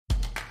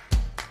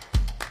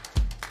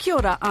Kia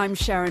ora, I'm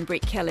Sharon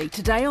Brett-Kelly.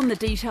 Today on The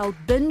Detail,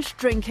 binge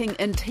drinking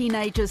in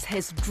teenagers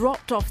has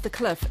dropped off the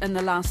cliff in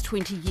the last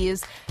 20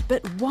 years.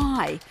 But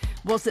why?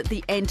 Was it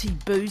the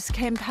anti-booze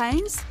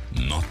campaigns?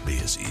 Not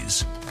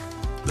beersies.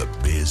 The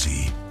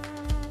beersy,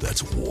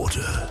 that's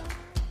water.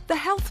 The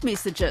health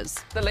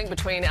messages? The link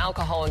between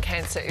alcohol and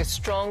cancer is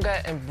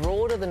stronger and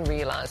broader than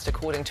realised,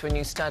 according to a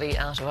new study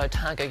out of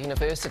Otago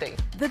University.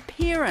 The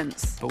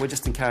parents? But we're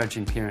just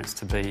encouraging parents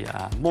to be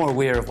more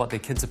aware of what their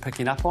kids are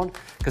picking up on,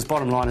 because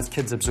bottom line is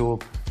kids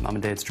absorb mum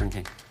and dad's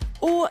drinking.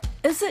 Or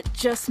is it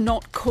just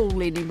not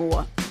cool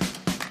anymore?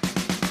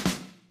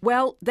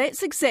 Well,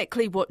 that's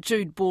exactly what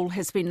Jude Ball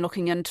has been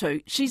looking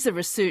into. She's a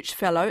research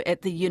fellow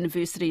at the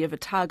University of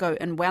Otago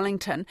in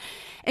Wellington,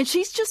 and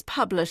she's just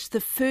published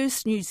the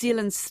first New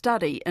Zealand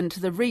study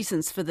into the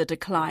reasons for the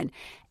decline.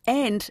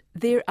 And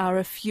there are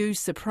a few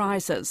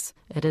surprises.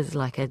 It is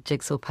like a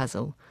jigsaw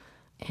puzzle,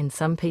 and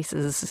some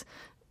pieces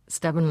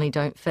stubbornly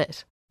don't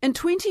fit. In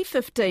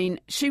 2015,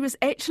 she was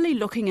actually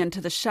looking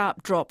into the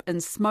sharp drop in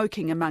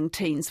smoking among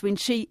teens when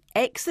she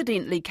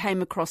accidentally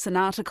came across an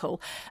article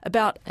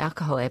about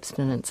alcohol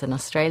abstinence in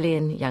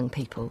Australian young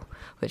people,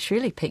 which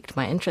really piqued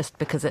my interest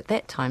because at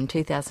that time,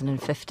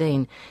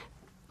 2015,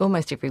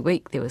 almost every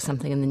week there was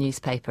something in the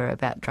newspaper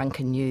about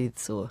drunken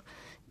youths or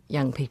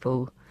young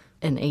people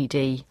in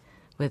ED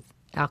with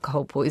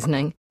alcohol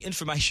poisoning.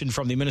 Information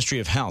from the Ministry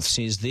of Health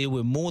says there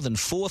were more than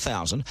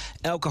 4,000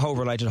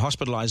 alcohol-related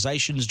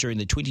hospitalisations during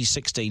the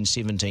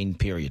 2016-17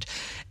 period.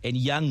 And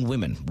young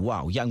women,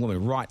 young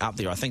women right up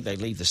there. I think they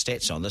leave the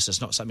stats on this. It's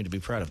not something to be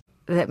proud of.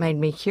 That made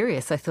me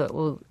curious. I thought,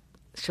 well,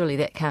 surely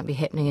that can't be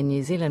happening in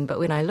New Zealand. But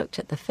when I looked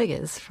at the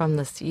figures from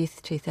this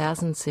Youth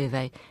 2000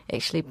 survey,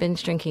 actually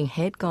binge drinking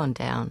had gone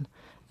down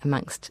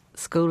amongst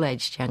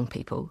school-aged young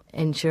people.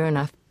 And sure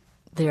enough,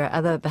 there are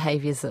other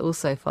behaviours that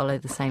also follow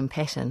the same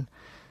pattern.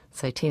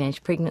 So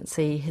teenage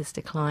pregnancy has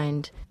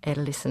declined,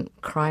 adolescent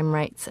crime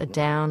rates are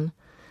down,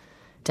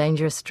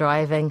 dangerous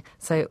driving.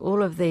 So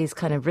all of these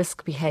kind of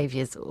risk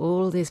behaviours,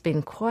 there's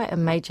been quite a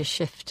major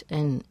shift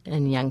in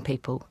young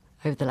people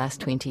over the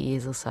last 20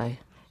 years or so.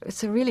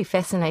 It's a really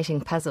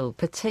fascinating puzzle,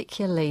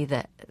 particularly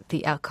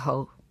the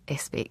alcohol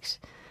aspect,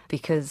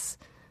 because,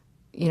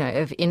 you know,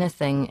 if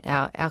anything,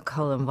 our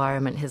alcohol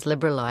environment has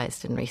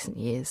liberalised in recent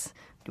years.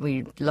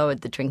 We lowered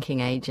the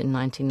drinking age in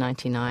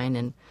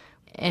 1999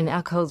 and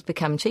alcohol's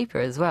become cheaper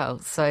as well.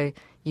 So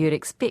you'd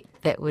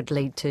expect that would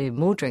lead to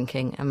more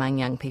drinking among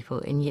young people,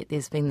 and yet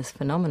there's been this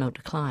phenomenal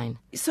decline.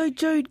 So,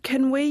 Jude,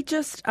 can we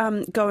just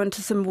go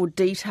into some more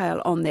detail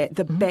on that,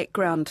 the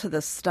background to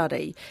this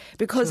study?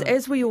 Because Sure.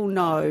 as we all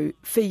know,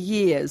 for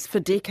years, for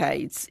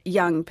decades,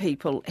 young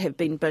people have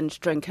been binge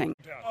drinking.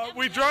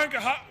 We drank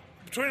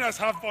between us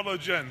half a bottle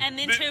of gin. And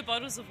then 2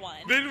 bottles of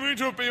wine. Then we went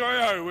to a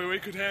BYO where we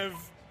could have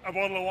a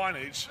bottle of wine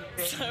each.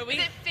 Is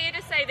it fair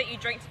to say that you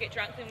drink to get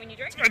drunk than when you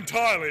drink?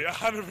 Entirely,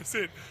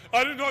 100%.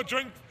 I do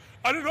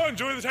not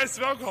enjoy the taste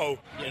of alcohol.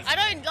 Yes. I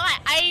don't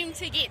aim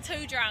to get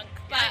too drunk,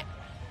 but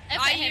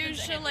I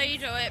usually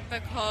do it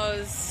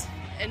because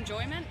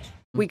enjoyment.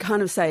 We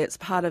kind of say it's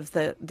part of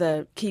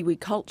the Kiwi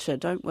culture,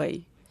 don't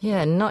we?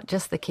 Yeah, not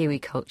just the Kiwi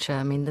culture.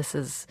 I mean, this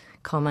is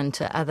common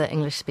to other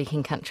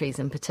English-speaking countries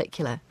in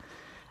particular.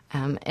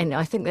 And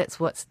I think that's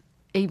what's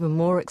even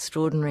more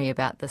extraordinary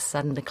about this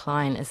sudden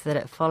decline is that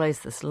it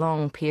follows this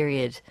long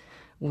period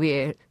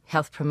where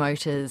health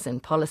promoters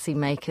and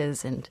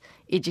policymakers and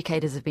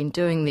educators have been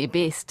doing their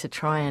best to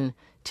try and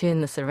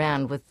turn this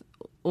around with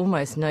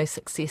almost no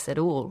success at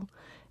all.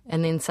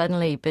 And then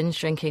suddenly binge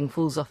drinking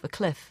falls off a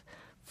cliff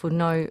for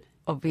no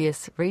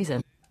obvious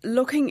reason.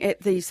 Looking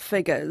at these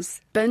figures,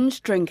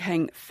 binge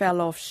drinking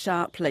fell off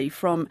sharply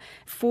from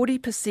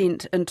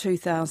 40% in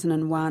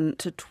 2001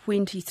 to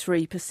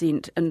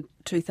 23% in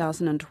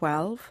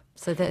 2012.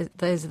 So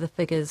those are the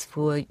figures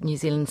for New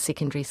Zealand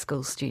secondary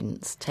school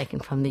students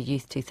taken from the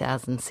Youth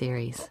 2000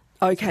 series.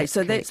 Okay,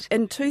 so that's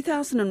in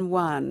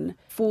 2001,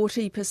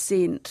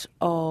 40%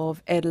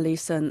 of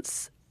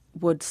adolescents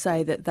would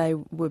say that they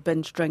were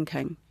binge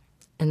drinking.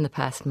 In the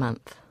past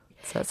month.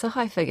 So it's a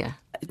high figure.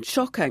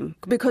 Shocking,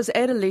 because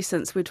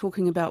adolescents, we're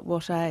talking about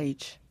what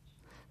age?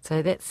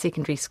 So that's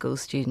secondary school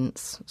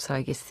students, so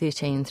I guess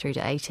 13 through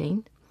to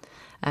 18.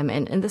 And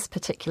in this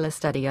particular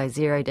study, I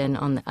zeroed in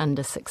on the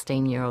under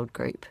 16-year-old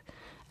group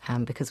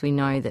because we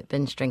know that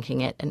binge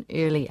drinking at an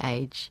early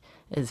age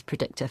is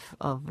predictive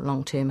of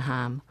long-term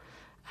harm.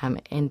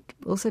 And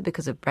also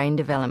because of brain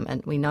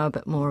development, we know a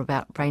bit more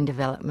about brain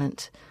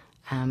development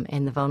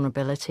and the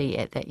vulnerability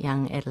at that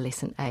young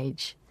adolescent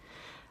age.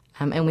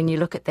 And when you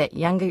look at that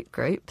younger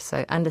group,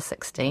 so under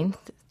 16,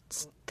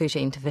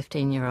 13 to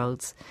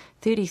 15-year-olds,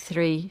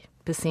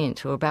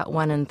 33%, or about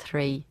 1 in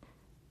 3,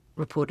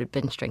 reported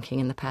binge drinking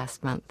in the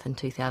past month in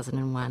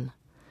 2001.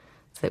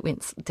 So it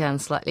went down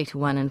slightly to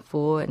 1 in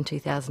 4 in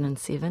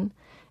 2007,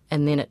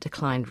 and then it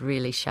declined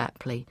really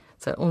sharply,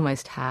 so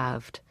almost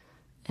halved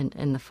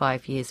in the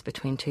 5 years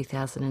between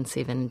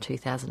 2007 and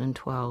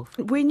 2012.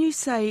 When you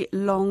say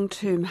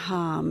long-term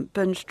harm,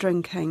 binge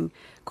drinking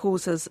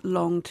causes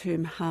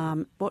long-term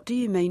harm, what do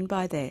you mean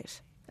by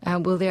that?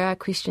 Well, there are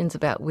questions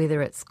about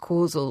whether it's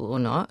causal or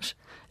not,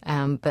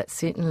 but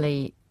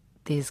certainly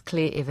there's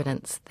clear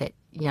evidence that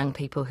young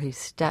people who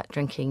start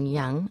drinking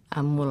young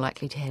are more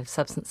likely to have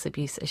substance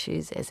abuse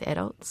issues as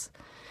adults.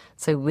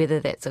 So whether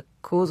that's a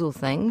causal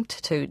thing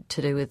to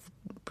do with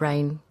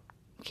brain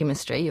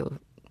chemistry or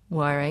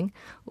wiring,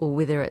 or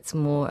whether it's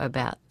more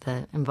about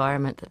the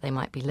environment that they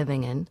might be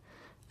living in,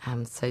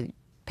 so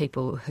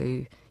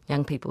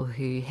young people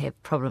who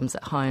have problems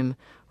at home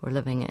or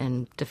living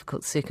in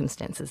difficult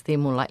circumstances, they're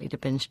more likely to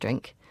binge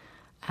drink.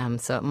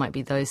 So it might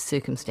be those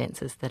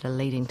circumstances that are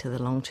leading to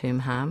the long-term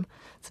harm.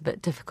 It's a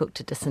bit difficult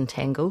to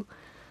disentangle.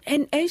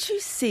 And as you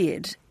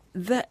said,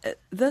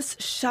 this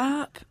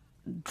sharp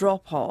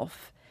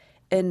drop-off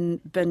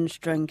in binge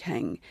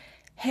drinking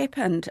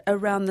happened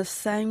around the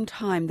same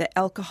time that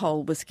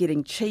alcohol was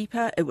getting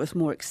cheaper, it was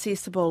more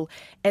accessible,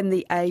 and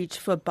the age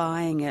for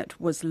buying it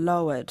was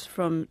lowered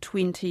from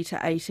 20 to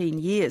 18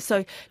 years.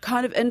 So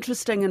kind of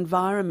interesting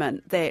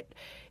environment that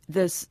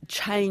this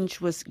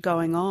change was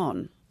going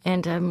on.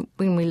 And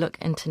when we look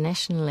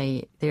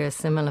internationally, there are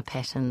similar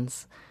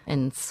patterns.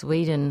 In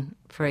Sweden,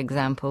 for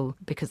example,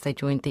 because they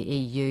joined the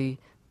EU,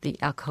 the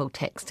alcohol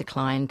tax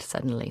declined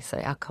suddenly, so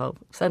alcohol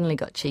suddenly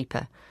got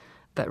cheaper.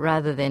 But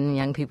rather than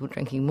young people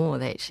drinking more,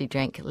 they actually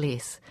drank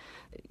less.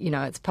 You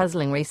know, it's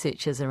puzzling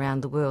researchers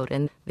around the world,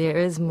 and there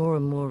is more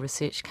and more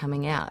research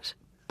coming out,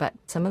 but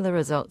some of the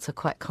results are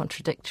quite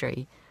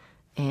contradictory,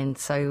 and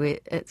so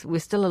we're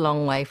still a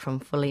long way from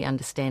fully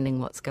understanding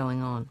what's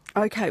going on.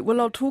 Okay,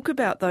 well, I'll talk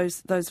about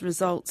those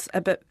results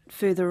a bit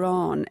further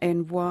on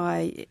and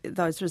why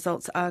those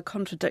results are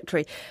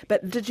contradictory.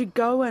 But did you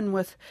go in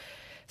with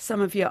some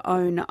of your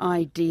own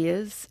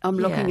ideas? I'm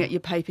looking at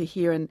your paper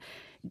here and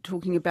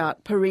talking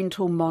about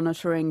parental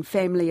monitoring,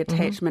 family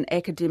attachment,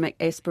 academic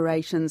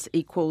aspirations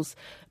equals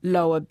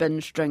lower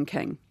binge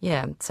drinking.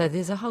 Yeah, so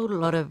there's a whole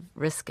lot of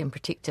risk and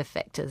protective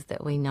factors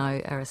that we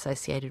know are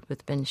associated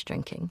with binge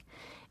drinking.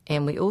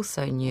 And we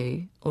also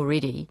knew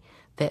already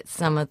that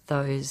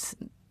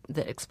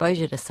that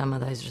exposure to some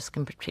of those risk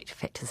and protective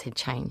factors had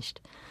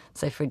changed.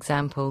 So, for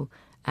example,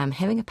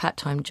 having a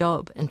part-time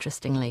job,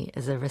 interestingly,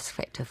 is a risk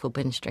factor for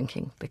binge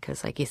drinking,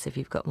 because I guess if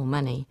you've got more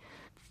money,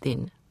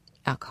 then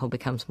alcohol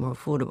becomes more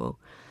affordable.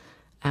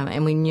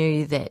 And we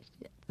knew that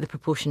the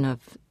proportion of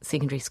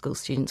secondary school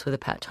students with a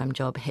part-time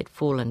job had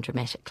fallen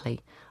dramatically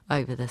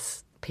over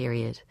this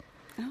period.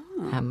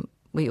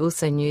 We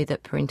also knew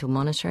that parental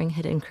monitoring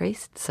had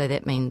increased, so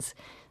that means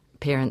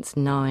parents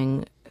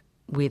knowing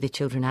where their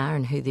children are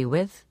and who they're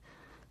with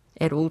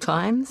at all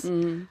times.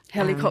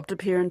 Helicopter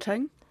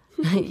parenting.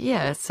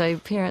 Yeah, so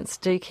parents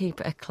do keep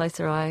a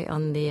closer eye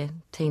on their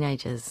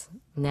teenagers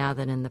now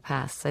than in the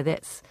past. So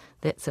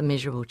that's a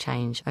measurable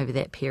change over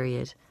that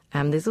period.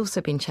 There's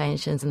also been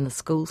changes in the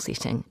school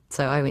setting.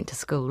 So I went to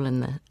school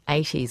in the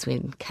 80s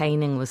when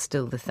caning was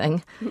still the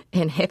thing.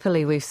 And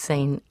happily we've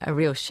seen a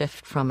real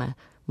shift from a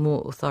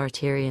more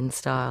authoritarian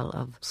style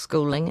of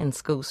schooling and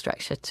school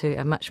structure to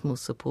a much more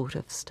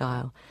supportive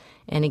style.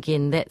 And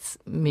again, that's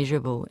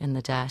measurable in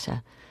the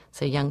data.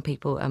 So young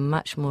people are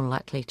much more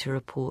likely to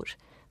report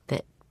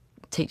that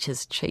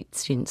teachers treat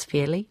students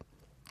fairly.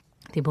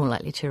 They're more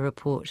likely to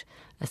report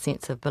a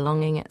sense of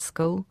belonging at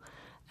school,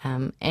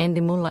 and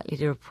they're more likely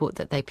to report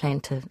that they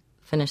plan to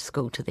finish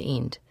school to the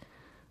end.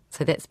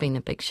 So that's been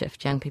a big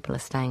shift. Young people are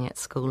staying at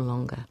school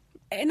longer.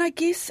 And I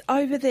guess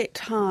over that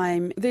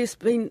time, there's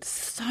been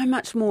so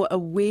much more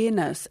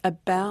awareness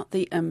about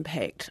the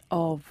impact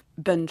of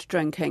binge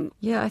drinking.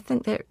 Yeah, I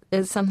think that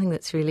is something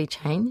that's really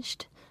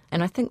changed.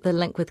 And I think the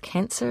link with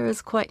cancer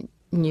is quite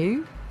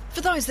new.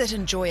 For those that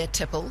enjoy a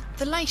tipple,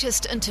 the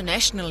latest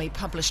internationally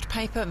published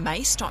paper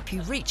may stop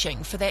you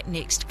reaching for that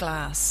next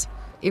glass.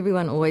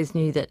 Everyone always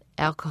knew that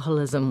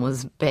alcoholism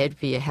was bad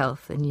for your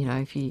health, and, you know,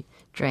 if you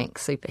drank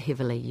super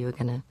heavily, you were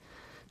going to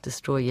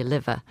destroy your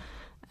liver.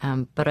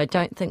 But I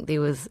don't think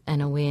there was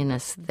an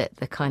awareness that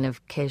the kind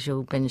of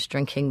casual binge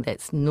drinking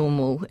that's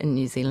normal in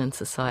New Zealand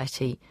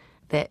society,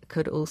 that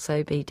could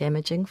also be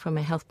damaging from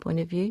a health point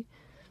of view.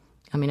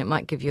 I mean, it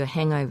might give you a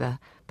hangover,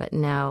 but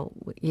now,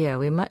 yeah,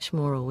 we're much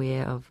more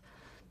aware of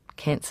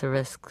cancer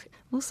risk.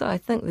 Also, I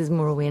think there's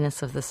more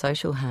awareness of the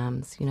social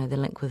harms, you know, the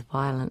link with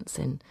violence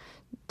and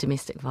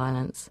domestic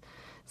violence.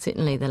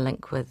 Certainly the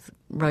link with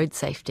road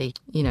safety.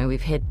 You know,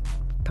 we've had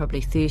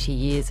probably 30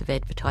 years of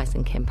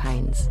advertising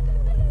campaigns.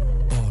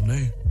 Oh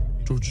no,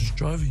 George is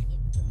driving.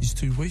 He's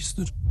too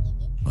wasted.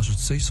 I should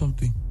say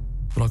something,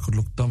 but I could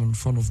look dumb in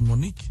front of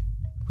Monique.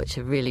 Which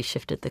have really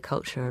shifted the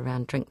culture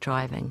around drink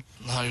driving.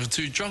 No, you're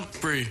too drunk,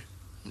 bro.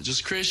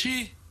 Just crash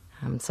here.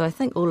 So I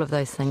think all of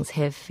those things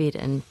have fed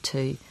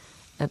into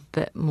a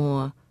bit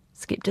more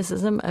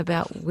scepticism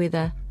about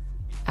whether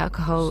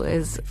alcohol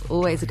is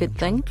always a good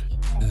thing.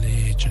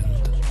 Legend.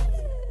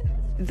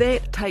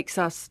 That takes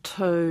us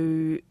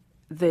to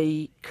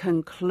the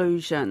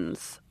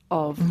conclusions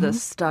of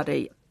this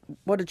study.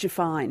 What did you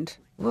find?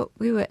 What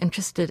we were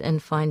interested in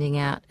finding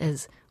out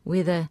is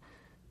whether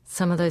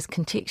some of those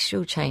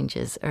contextual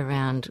changes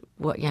around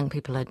what young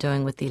people are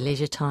doing with their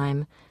leisure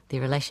time,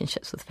 their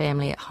relationships with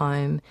family at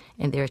home,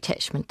 and their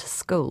attachment to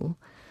school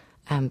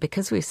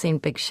because we've seen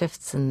big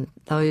shifts in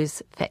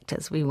those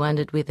factors, we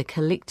wondered whether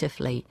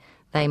collectively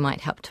they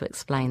might help to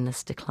explain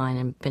this decline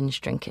in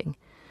binge drinking.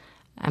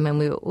 And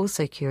we were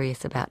also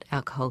curious about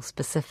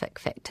alcohol-specific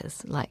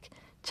factors, like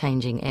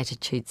changing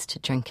attitudes to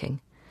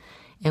drinking.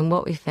 And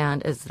what we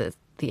found is that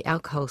the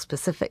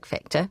alcohol-specific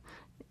factor,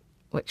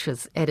 which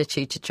was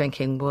attitude to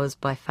drinking, was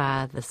by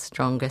far the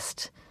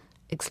strongest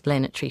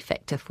explanatory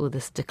factor for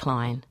this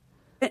decline.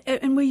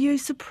 And were you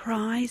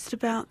surprised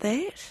about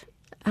that?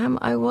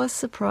 I was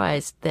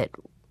surprised that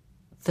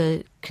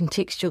the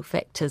contextual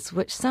factors,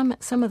 which some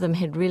of them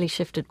had really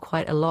shifted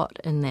quite a lot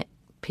in that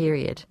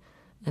period,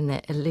 in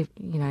that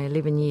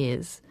 11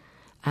 years,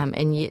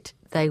 and yet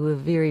they were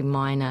very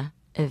minor,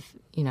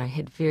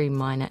 had very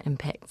minor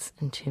impacts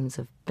in terms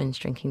of binge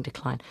drinking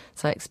decline.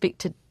 So I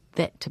expected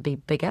that to be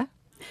bigger.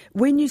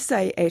 When you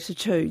say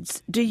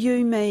attitudes, do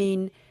you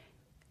mean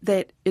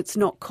that it's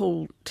not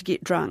cool to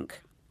get drunk?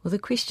 Well, the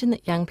question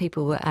that young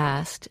people were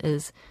asked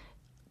is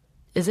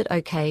it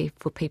okay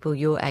for people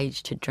your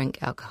age to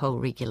drink alcohol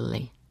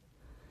regularly?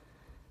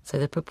 So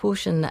the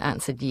proportion that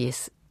answered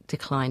yes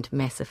declined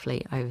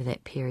massively over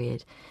that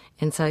period.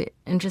 And so,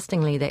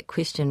 interestingly, that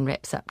question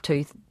wraps up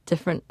two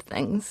different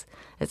things.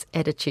 It's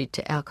attitude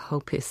to alcohol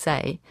per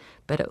se,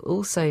 but it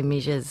also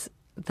measures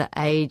the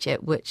age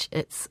at which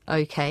it's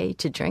okay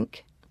to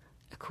drink,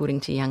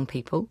 according to young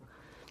people.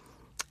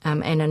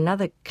 And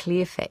another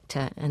clear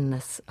factor in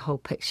this whole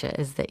picture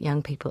is that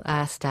young people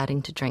are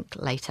starting to drink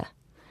later.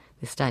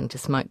 They're starting to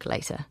smoke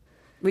later.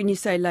 When you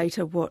say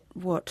later,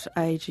 what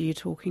age are you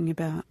talking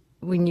about?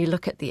 When you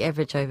look at the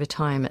average over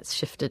time, it's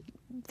shifted.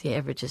 The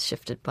average is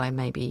shifted by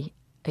maybe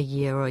a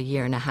year or a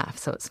year and a half,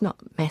 so it's not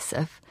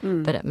massive,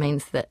 but it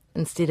means that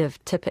instead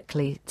of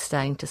typically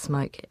starting to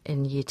smoke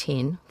in year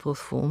 10, fourth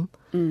form,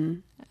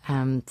 and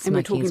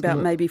we're talking about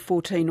maybe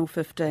 14 or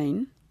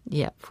 15?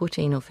 Yeah,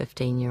 14 or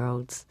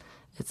 15-year-olds.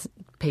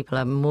 People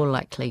are more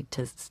likely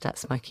to start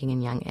smoking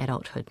in young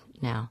adulthood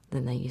now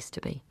than they used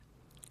to be.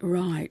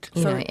 Right.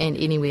 And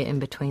anywhere in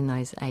between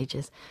those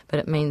ages. But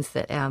it means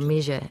that our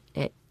measure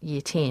at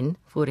year 10,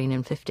 14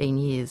 and 15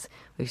 years,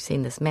 we've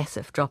seen this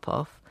massive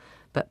drop-off,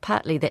 but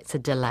partly that's a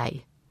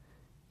delay.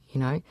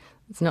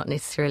 It's not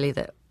necessarily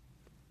that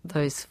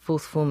those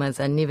fourth formers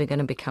are never going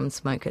to become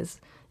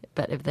smokers,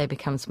 but if they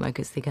become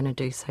smokers, they're going to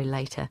do so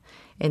later.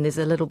 And there's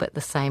a little bit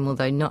the same,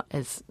 although not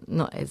as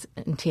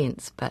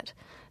intense, but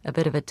a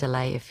bit of a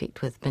delay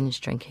effect with binge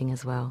drinking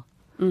as well.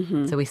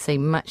 Mm-hmm. So we see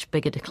much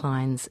bigger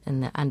declines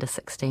in the under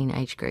 16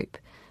 age group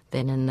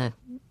than in the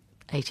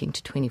 18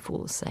 to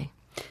 24s, say.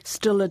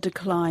 Still a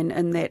decline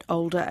in that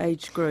older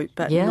age group,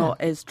 but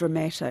not as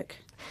dramatic.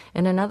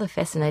 And another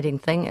fascinating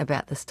thing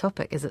about this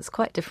topic is it's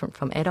quite different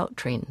from adult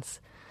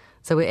trends.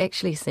 So we're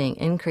actually seeing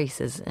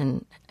increases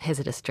in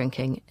hazardous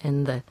drinking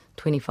in the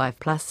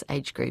 25-plus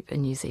age group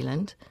in New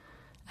Zealand,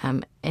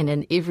 and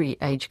in every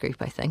age group,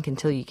 I think,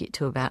 until you get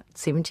to about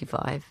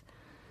 75.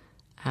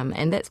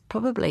 And that's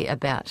probably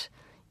about,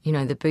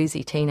 the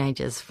boozy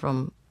teenagers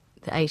from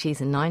the 80s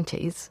and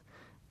 90s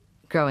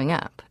growing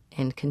up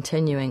and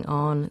continuing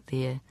on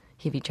their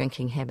heavy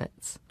drinking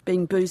habits.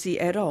 Being boozy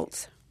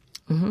adults.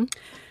 Mm-hmm.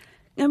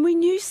 And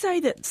when you say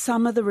that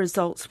some of the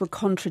results were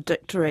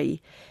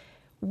contradictory,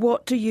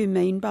 what do you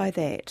mean by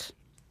that?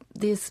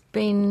 There's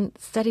been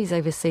studies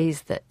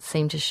overseas that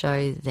seem to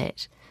show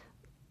that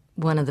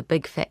one of the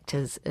big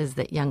factors is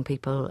that young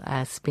people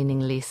are spending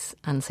less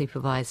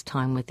unsupervised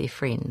time with their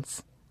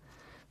friends.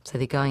 So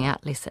they're going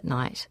out less at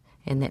night,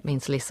 and that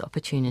means less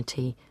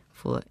opportunity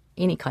for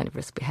any kind of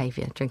risk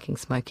behaviour, drinking,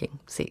 smoking,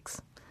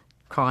 sex,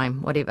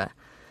 crime, whatever,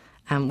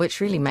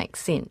 which really makes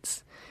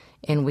sense.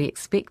 And we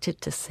expected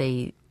to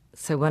see,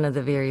 so one of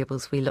the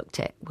variables we looked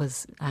at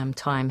was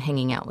time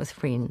hanging out with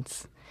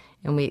friends.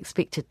 And we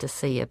expected to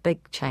see a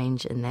big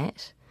change in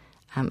that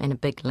and a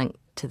big link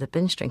to the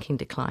binge drinking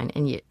decline,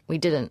 and yet we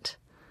didn't.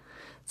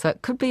 So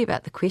it could be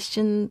about the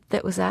question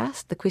that was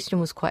asked. The question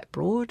was quite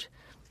broad.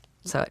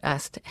 So it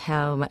asked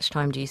how much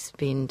time do you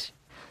spend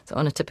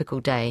on a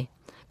typical day,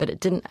 but it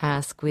didn't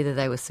ask whether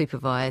they were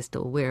supervised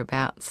or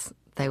whereabouts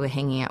they were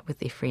hanging out with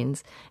their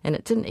friends, and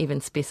it didn't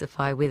even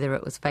specify whether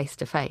it was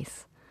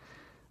face-to-face.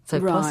 So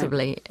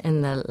possibly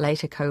in the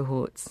later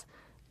cohorts,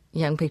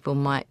 young people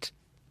might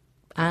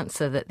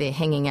answer that they're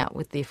hanging out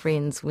with their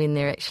friends when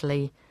they're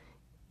actually,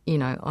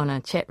 on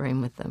a chat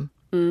room with them.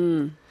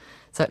 Mm.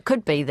 So it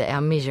could be that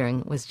our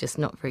measuring was just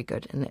not very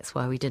good, and that's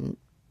why we didn't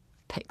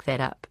pick that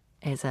up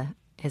as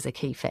a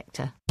key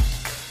factor.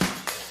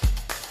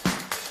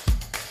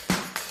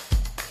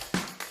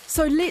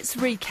 So let's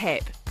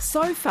recap.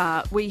 So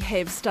far, we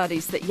have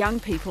studies that young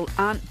people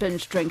aren't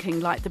binge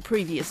drinking like the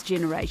previous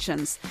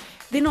generations.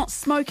 They're not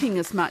smoking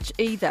as much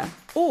either,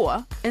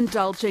 or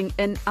indulging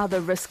in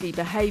other risky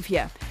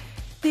behaviour.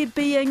 They're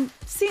being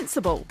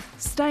sensible,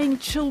 staying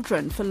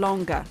children for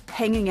longer,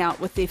 hanging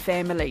out with their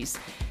families.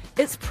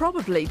 It's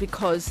probably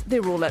because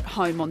they're all at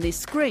home on their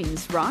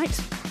screens, right?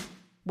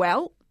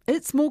 Well,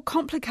 it's more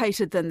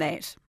complicated than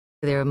that.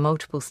 There are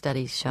multiple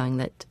studies showing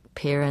that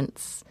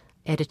parents'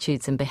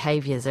 attitudes and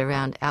behaviours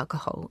around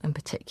alcohol in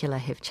particular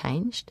have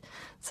changed.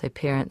 So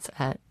parents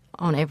are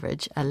on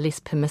average, are less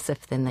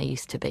permissive than they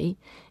used to be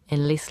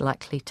and less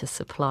likely to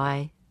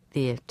supply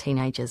their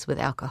teenagers with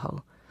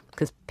alcohol,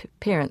 because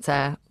parents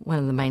are one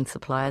of the main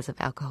suppliers of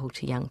alcohol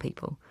to young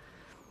people.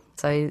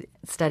 So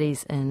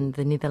studies in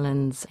the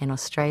Netherlands and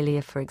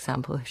Australia, for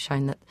example, have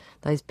shown that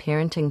those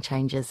parenting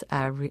changes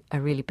are a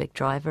really big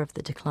driver of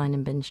the decline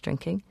in binge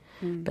drinking,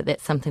 but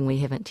that's something we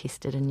haven't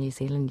tested in New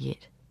Zealand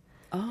yet.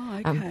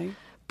 Oh, okay.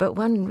 But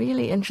one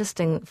really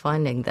interesting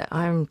finding that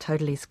I'm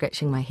totally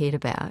scratching my head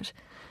about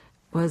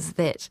was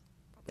that,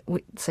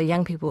 so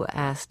young people were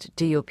asked,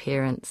 do your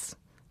parents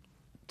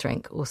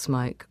drink or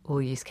smoke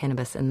or use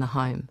cannabis in the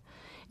home?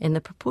 And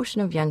the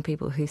proportion of young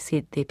people who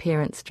said their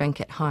parents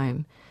drink at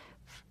home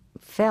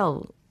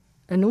fell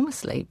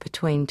enormously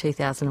between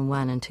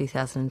 2001 and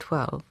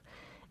 2012,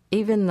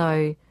 even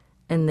though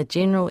in the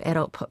general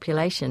adult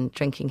population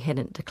drinking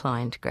hadn't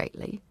declined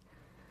greatly.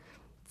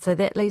 So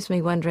that leaves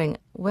me wondering,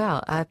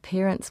 wow, are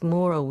parents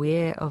more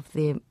aware of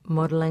their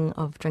modelling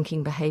of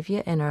drinking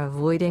behaviour and are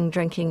avoiding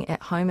drinking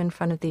at home in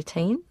front of their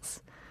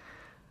teens?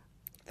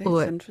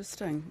 That's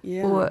interesting,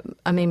 yeah. Or,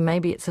 I mean,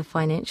 maybe it's a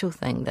financial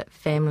thing that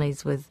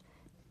families with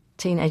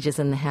teenagers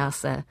in the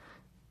house are,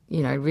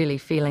 really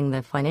feeling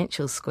the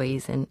financial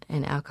squeeze and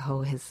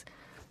alcohol is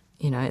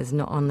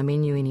not on the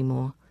menu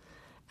anymore.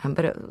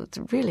 But it's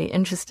really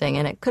interesting,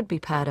 and it could be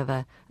part of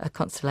a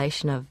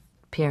constellation of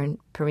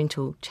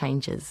parental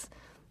changes,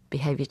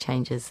 behaviour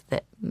changes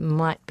that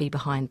might be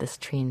behind this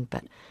trend,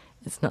 but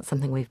it's not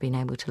something we've been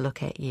able to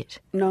look at yet.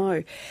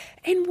 No.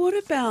 And what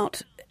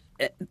about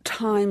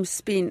time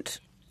spent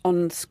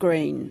on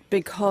screen?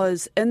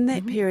 Because in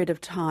that period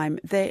of time,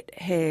 that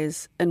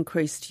has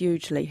increased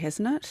hugely,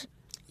 hasn't it?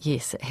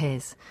 Yes, it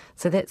has.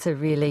 So that's a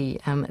really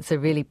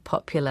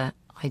popular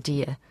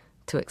idea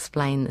to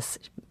explain this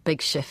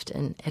big shift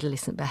in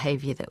adolescent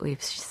behaviour that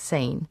we've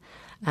seen.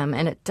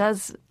 And it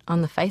does,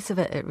 on the face of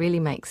it, it really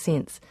makes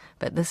sense.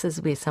 But this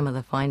is where some of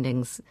the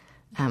findings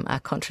are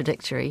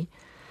contradictory.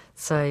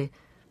 So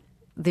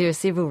there are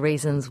several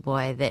reasons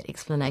why that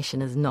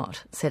explanation is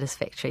not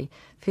satisfactory.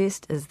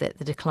 First is that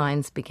the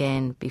declines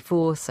began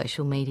before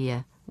social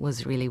media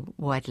was really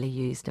widely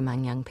used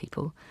among young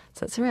people.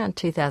 So it's around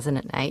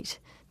 2008,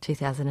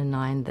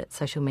 2009 that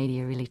social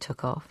media really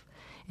took off.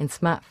 And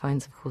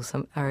smartphones, of course,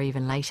 are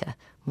even later,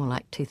 more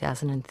like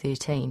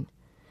 2013.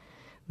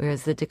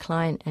 Whereas the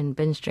decline in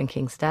binge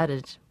drinking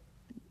started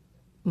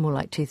more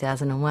like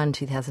 2001,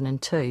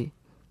 2002.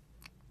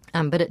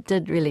 But it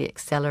did really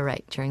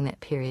accelerate during that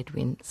period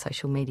when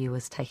social media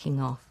was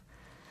taking off.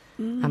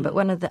 But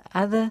one of the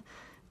other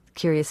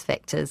curious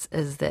factors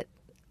is that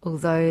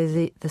although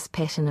this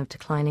pattern of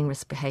declining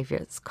risk behaviour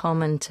is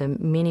common to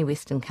many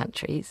Western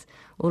countries,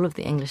 all of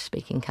the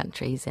English-speaking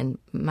countries and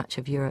much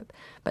of Europe,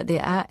 but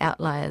there are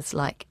outliers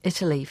like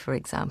Italy, for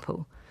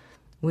example,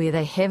 where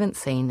they haven't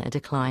seen a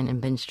decline in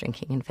binge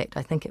drinking. In fact,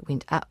 I think it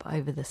went up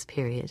over this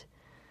period.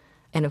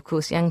 And of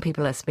course, young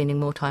people are spending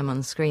more time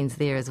on screens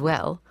there as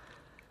well,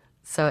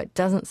 so it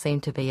doesn't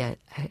seem to be a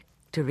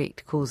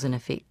direct cause and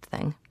effect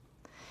thing.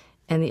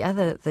 And the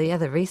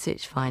other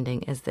research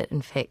finding is that,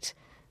 in fact,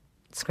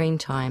 screen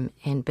time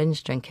and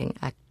binge drinking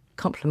are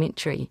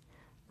complementary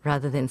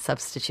rather than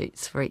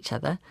substitutes for each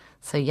other.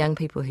 So young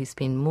people who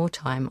spend more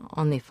time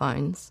on their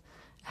phones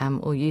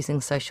or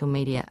using social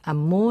media are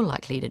more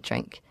likely to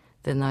drink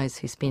than those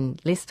who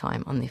spend less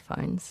time on their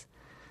phones.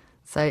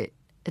 So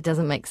it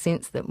doesn't make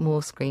sense that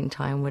more screen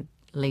time would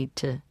lead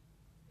to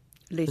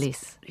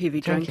less heavy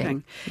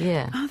drinking.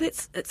 Yeah. Oh,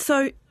 that's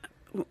so.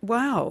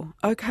 Wow.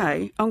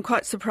 Okay, I'm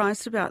quite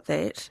surprised about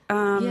that.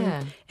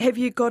 Yeah. Have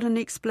you got an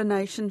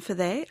explanation for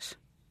that?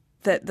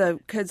 That the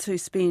kids who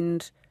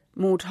spend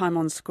more time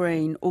on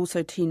screen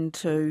also tend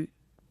to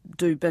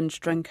do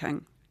binge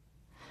drinking?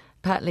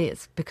 Partly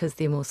it's because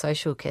they're more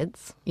social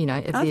kids.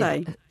 Are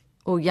they?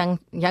 Or young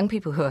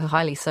people who are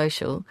highly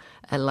social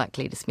are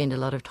likely to spend a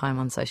lot of time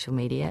on social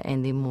media,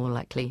 and they're more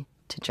likely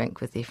to drink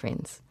with their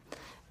friends.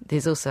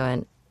 There's also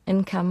an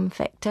income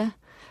factor,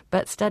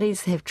 but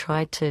studies have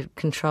tried to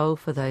control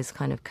for those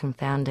kind of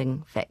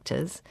confounding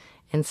factors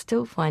and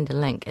still find a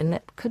link, and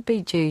that could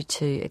be due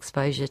to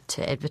exposure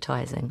to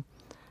advertising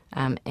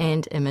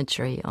and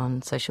imagery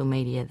on social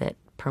media that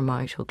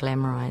promote or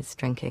glamorise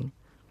drinking.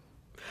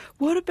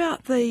 What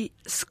about the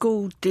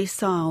school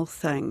decile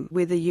thing,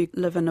 whether you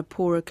live in a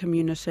poorer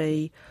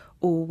community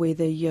or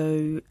whether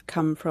you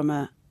come from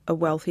a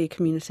wealthier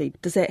community?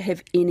 Does that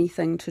have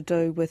anything to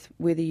do with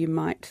whether you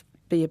might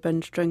be a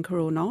binge drinker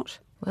or not?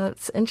 Well,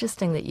 it's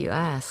interesting that you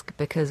ask,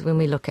 because when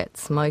we look at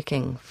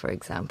smoking, for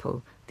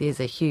example, there's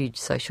a huge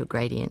social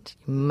gradient.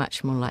 You're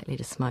much more likely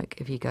to smoke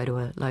if you go to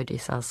a low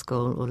decile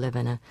school or live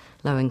in a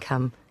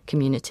low-income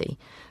community.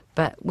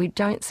 But we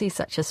don't see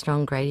such a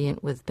strong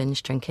gradient with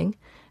binge drinking.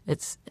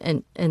 It's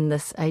in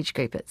this age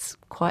group, it's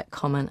quite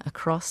common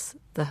across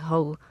the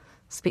whole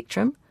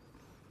spectrum.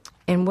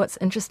 And what's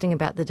interesting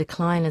about the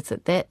decline is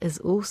that is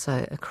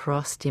also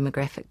across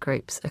demographic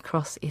groups,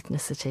 across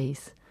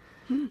ethnicities.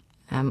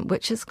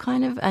 Which is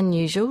kind of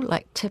unusual.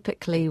 Like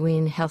typically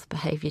when health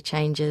behaviour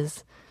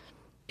changes,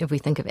 if we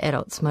think of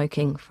adult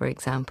smoking, for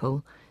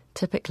example,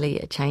 typically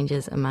it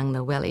changes among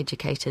the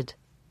well-educated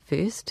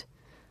first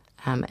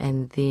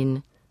and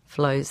then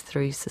flows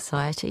through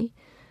society,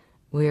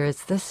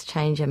 whereas this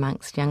change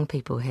amongst young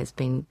people has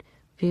been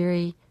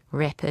very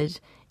rapid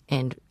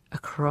and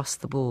across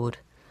the board,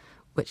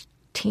 which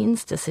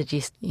tends to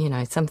suggest,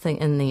 something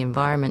in the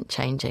environment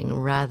changing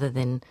rather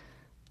than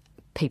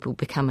people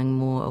becoming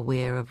more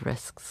aware of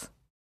risks.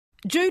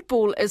 Jude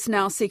Ball is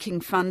now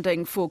seeking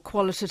funding for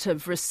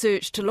qualitative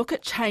research to look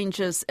at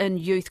changes in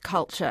youth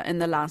culture in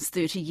the last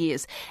 30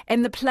 years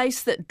and the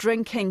place that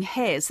drinking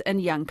has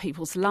in young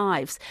people's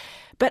lives.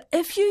 But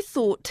if you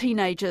thought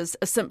teenagers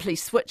are simply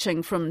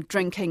switching from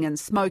drinking and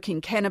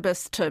smoking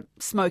cannabis to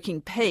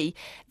smoking pee,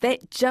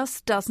 that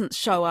just doesn't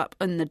show up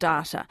in the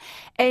data.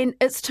 And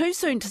it's too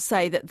soon to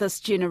say that this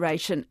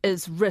generation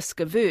is risk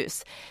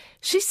averse.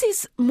 She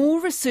says more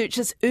research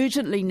is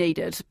urgently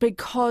needed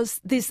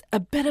because there's a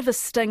bit of a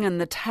sting in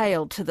the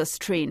tail to this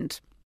trend.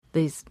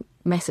 These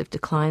massive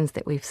declines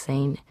that we've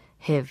seen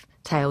have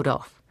tailed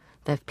off.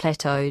 They've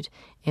plateaued,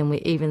 and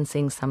we're even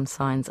seeing some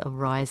signs of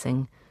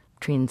rising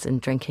trends in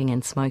drinking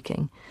and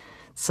smoking.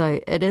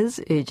 So it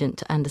is urgent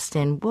to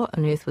understand what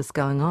on earth was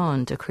going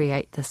on to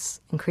create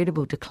this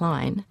incredible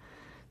decline,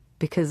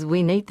 because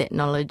we need that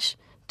knowledge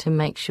to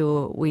make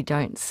sure we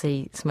don't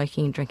see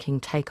smoking and drinking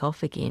take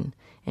off again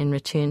and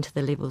return to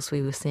the levels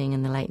we were seeing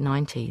in the late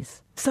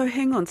 90s. So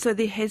hang on, so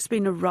there has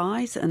been a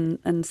rise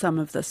in some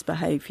of this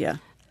behaviour?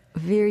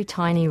 Very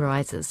tiny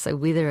rises, so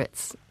whether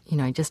it's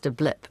just a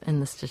blip in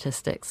the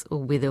statistics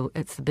or whether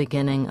it's the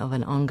beginning of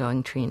an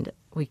ongoing trend,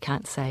 we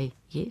can't say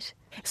yet.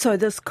 So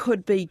this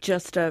could be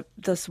just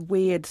this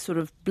weird sort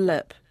of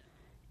blip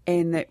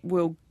and that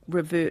will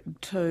revert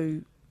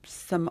to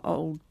some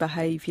old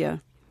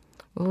behaviour?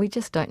 Well, we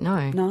just don't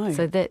know. No.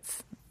 So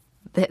that's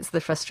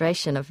the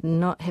frustration of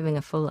not having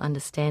a full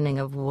understanding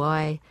of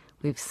why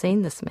we've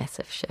seen this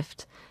massive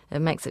shift. It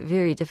makes it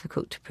very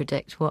difficult to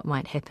predict what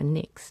might happen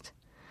next.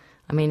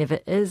 I mean, if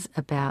it is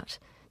about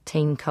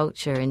teen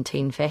culture and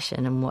teen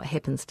fashion and what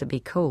happens to be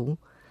cool,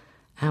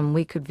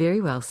 we could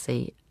very well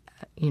see,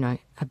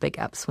 a big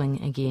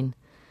upswing again.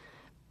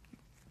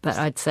 But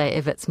I'd say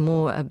if it's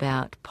more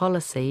about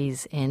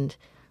policies and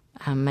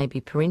maybe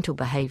parental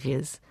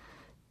behaviours,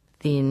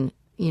 then,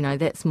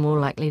 that's more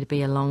likely to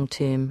be a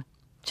long-term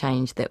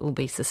change that will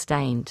be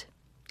sustained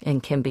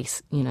and can be,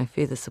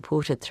 further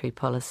supported through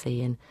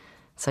policy and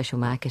social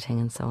marketing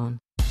and so on.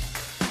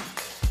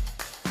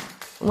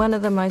 One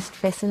of the most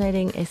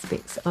fascinating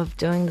aspects of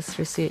doing this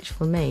research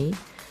for me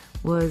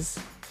was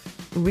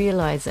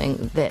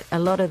realising that a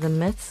lot of the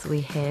myths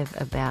we have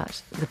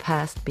about the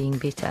past being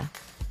better,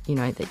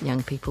 that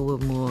young people were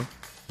more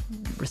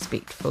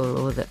respectful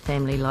or that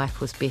family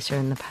life was better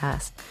in the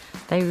past,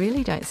 they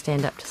really don't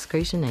stand up to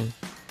scrutiny.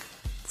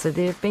 So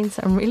there have been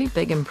some really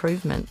big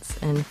improvements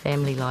in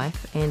family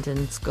life and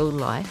in school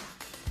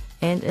life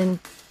and in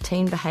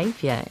teen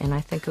behaviour, and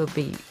I think it would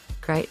be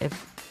great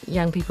if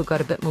young people got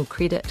a bit more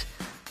credit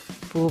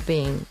for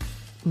being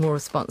more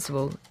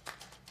responsible.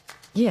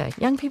 Yeah,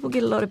 young people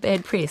get a lot of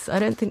bad press. I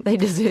don't think they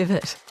deserve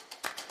it.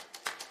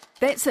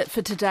 That's it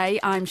for today.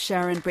 I'm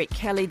Sharon Brett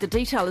Kelly. The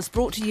Detail is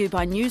brought to you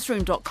by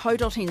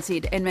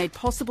newsroom.co.nz and made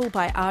possible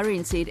by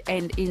RNZ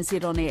and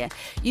NZ On Air.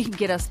 You can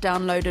get us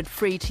downloaded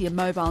free to your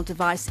mobile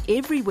device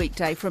every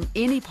weekday from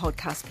any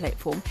podcast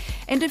platform.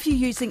 And if you're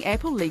using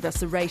Apple, leave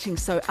us a rating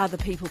so other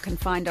people can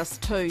find us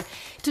too.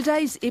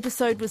 Today's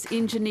episode was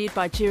engineered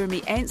by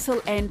Jeremy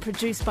Ansell and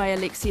produced by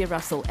Alexia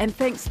Russell. And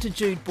thanks to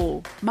Jude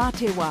Ball. Mā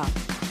te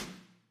wā.